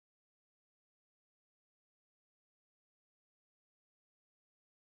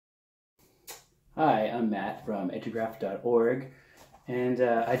Hi, I'm Matt from Educraft.org, and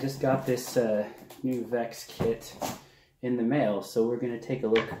I just got this new Vex kit in the mail, so we're going to take a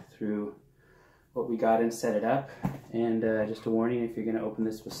look through what we got and set it up. And just a warning, if you're going to open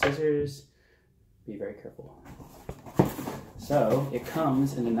this with scissors, be very careful. So, it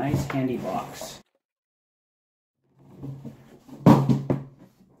comes in a nice handy box. Kind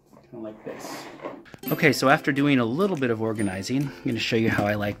of like this. Okay, so after doing a little bit of organizing, I'm going to show you how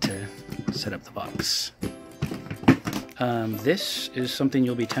I like to set up the box. This is something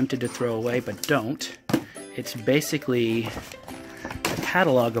you'll be tempted to throw away, but don't. It's basically a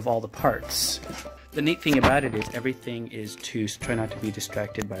catalog of all the parts. The neat thing about it is everything is to, try not to be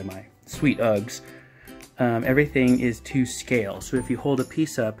distracted by my sweet Uggs, everything is to scale. So if you hold a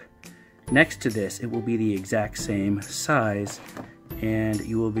piece up next to this, it will be the exact same size, and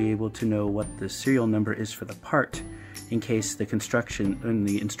you will be able to know what the serial number is for the part. In case the in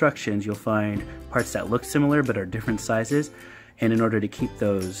the instructions, you'll find parts that look similar but are different sizes, and in order to keep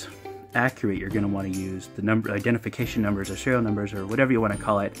those accurate, you're going to want to use the identification numbers or serial numbers or whatever you want to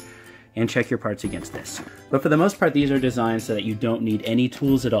call it, and check your parts against this. But for the most part, these are designed so that you don't need any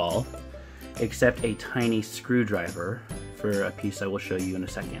tools at all, except a tiny screwdriver for a piece I will show you in a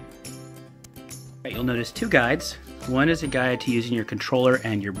second. You'll notice two guides. One is a guide to using your controller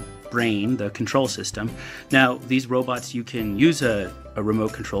and your brain, the control system. Now, these robots you can use a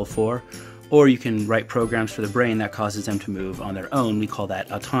remote control for, or you can write programs for the brain that causes them to move on their own. We call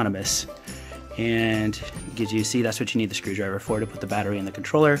that autonomous. And gives you, see, that's what you need the screwdriver for, to put the battery in the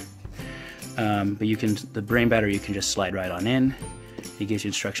controller. But the brain battery you can just slide right on in. It gives you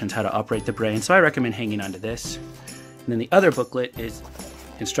instructions how to operate the brain. So I recommend hanging on to this. And then the other booklet is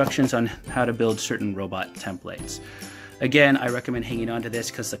instructions on how to build certain robot templates. Again, I recommend hanging on to this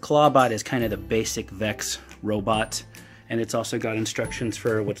because the Clawbot is kind of the basic Vex robot, and it's also got instructions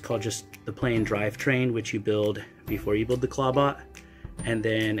for what's called just the plain drivetrain, which you build before you build the Clawbot, and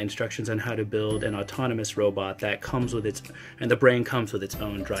then instructions on how to build an autonomous robot that comes with and the brain comes with its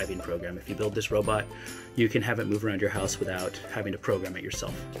own driving program. If you build this robot, you can have it move around your house without having to program it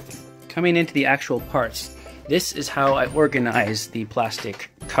yourself. Coming into the actual parts, this is how I organize the plastic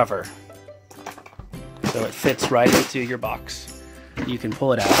cover. So it fits right into your box. You can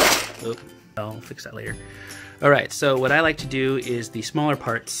pull it out. Oop, I'll fix that later. Alright, so what I like to do is the smaller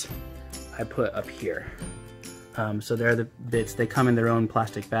parts I put up here. So they're the bits, they come in their own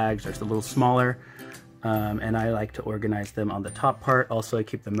plastic bags. They're a little smaller, and I like to organize them on the top part. Also, I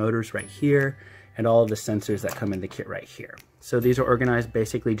keep the motors right here and all of the sensors that come in the kit right here. So these are organized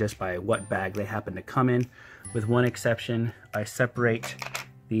basically just by what bag they happen to come in. With one exception, I separate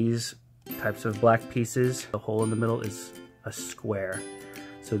these types of black pieces. The hole in the middle is a square.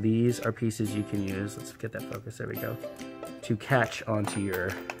 So these are pieces you can use, let's get that focus, there we go, to catch onto your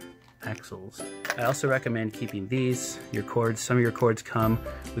axles. I also recommend keeping these, your cords. Some of your cords come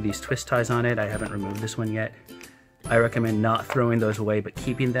with these twist ties on it. I haven't removed this one yet. I recommend not throwing those away, but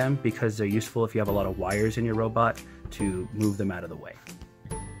keeping them because they're useful if you have a lot of wires in your robot to move them out of the way.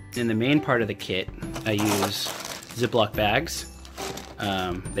 In the main part of the kit, I use Ziploc bags.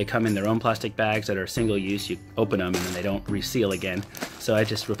 They come in their own plastic bags that are single use. You open them and then they don't reseal again. So I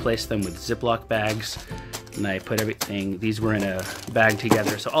just replace them with Ziploc bags, and I put everything, these were in a bag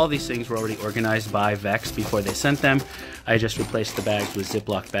together. So all these things were already organized by Vex before they sent them. I just replaced the bags with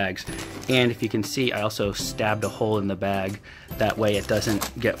Ziploc bags. And if you can see, I also stabbed a hole in the bag. That way it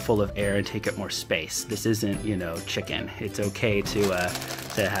doesn't get full of air and take up more space. This isn't, you know, chicken. It's okay to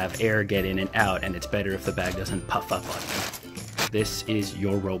have air get in and out, and it's better if the bag doesn't puff up on you. This is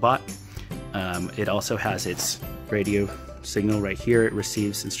your robot. It also has its radio signal right here. It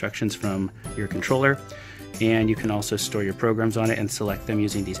receives instructions from your controller, and you can also store your programs on it and select them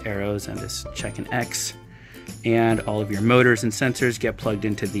using these arrows and this check and X. And all of your motors and sensors get plugged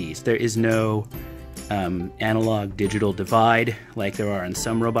into these. There is no analog digital divide like there are in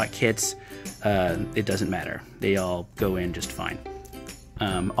some robot kits. It doesn't matter. They all go in just fine.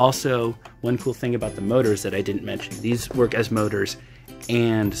 Also, one cool thing about the motors that I didn't mention, these work as motors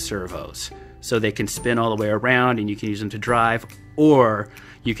and servos. So they can spin all the way around and you can use them to drive, or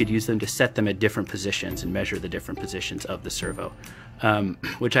you could use them to set them at different positions and measure the different positions of the servo,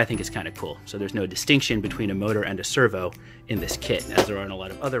 which I think is kind of cool. So there's no distinction between a motor and a servo in this kit, as there are in a lot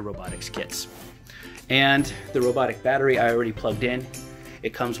of other robotics kits. And the robotic battery I already plugged in.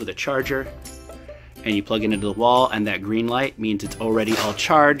 It comes with a charger, and you plug it into the wall, and that green light means it's already all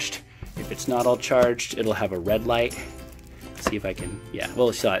charged. If it's not all charged, it'll have a red light. See if I can, yeah, well,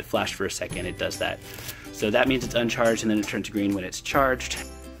 you saw it flash for a second, it does that. So that means it's uncharged, and then it turns green when it's charged.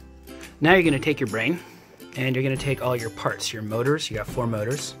 Now you're gonna take your brain, and you're gonna take all your parts, your motors. You got 4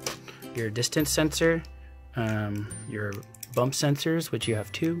 motors. your distance sensor, your bump sensors, which you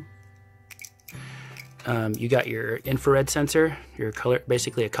have 2. You got your infrared sensor, your color,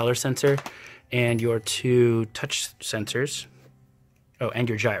 basically a color sensor, and your 2 touch sensors. Oh, and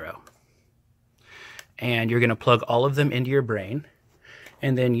your gyro. And you're going to plug all of them into your brain.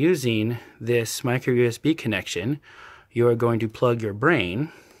 And then using this micro USB connection, you're going to plug your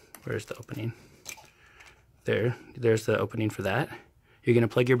brain. Where's the opening? There's the opening for that. You're going to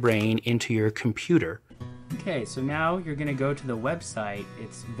plug your brain into your computer. Okay, so now you're going to go to the website.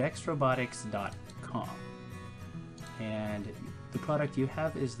 It's vexrobotics.com. And the product you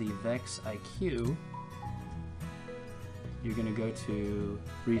have is the VexIQ. You're going to go to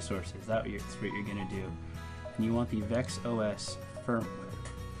resources. That's what you're going to do. And you want the VexOS firmware.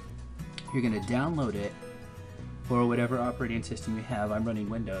 You're going to download it for whatever operating system you have. I'm running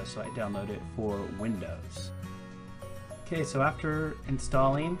Windows, so I download it for Windows. Okay, so after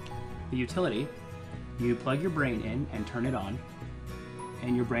installing the utility, you plug your brain in and turn it on,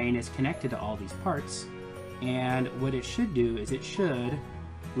 and your brain is connected to all these parts. And what it should do is it should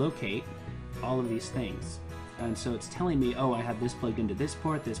locate all of these things. And so it's telling me, oh, I have this plugged into this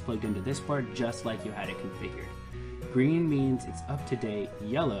port, this plugged into this port, just like you had it configured. Green means it's up to date.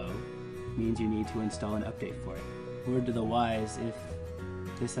 Yellow means you need to install an update for it. Word to the wise, if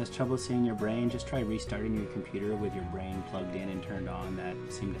this has trouble seeing your brain, just try restarting your computer with your brain plugged in and turned on. That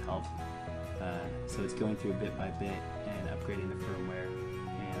seemed to help. So it's going through bit by bit and upgrading the firmware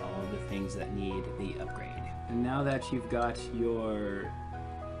and all of the things that need the upgrade. And now that you've got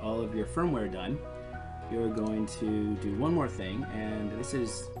all of your firmware done, you're going to do one more thing, and this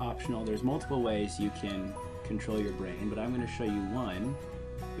is optional. There's multiple ways you can control your brain, but I'm going to show you one,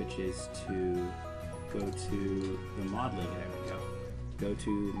 which is to go to the mod link. There we go. Go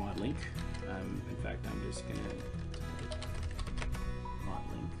to mod link. In fact, I'm just going to mod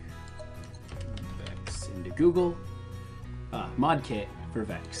link Vex into Google. Mod kit for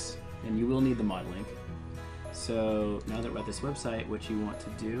Vex, and you will need the mod link. So now that we're at this website, what you want to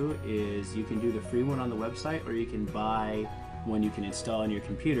do is you can do the free one on the website, or you can buy one you can install on your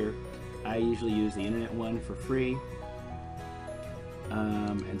computer. I usually use the internet one for free.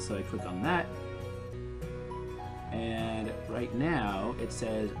 And so I click on that. And right now it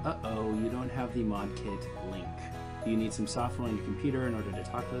says, uh-oh, you don't have the mod kit link. You need some software on your computer in order to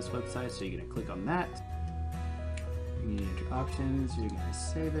talk to this website, so you're going to click on that. You're going to enter options, you're going to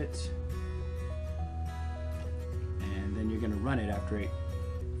save it. And then you're going to run it after it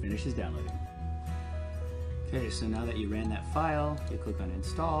finishes downloading. Okay, so now that you ran that file, you click on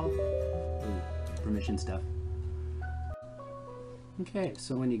install. Ooh, permission stuff. Okay,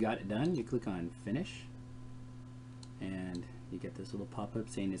 so when you got it done, you click on finish, and you get this little pop-up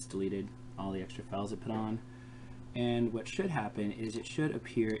saying it's deleted all the extra files it put on. And what should happen is it should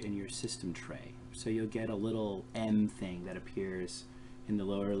appear in your system tray. So you'll get a little M thing that appears in the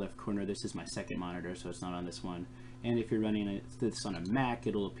lower left corner. This is my second monitor, so it's not on this one. And if you're running this on a Mac,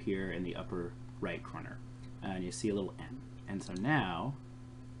 it'll appear in the upper right corner. And you see a little M. And so now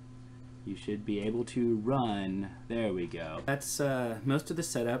you should be able to run. There we go. That's most of the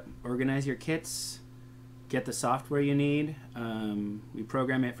setup. Organize your kits, get the software you need. We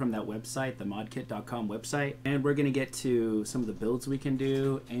program it from that website, the modkit.com website. And we're going to get to some of the builds we can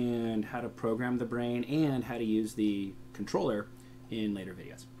do and how to program the brain and how to use the controller in later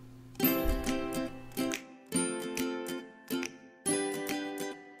videos.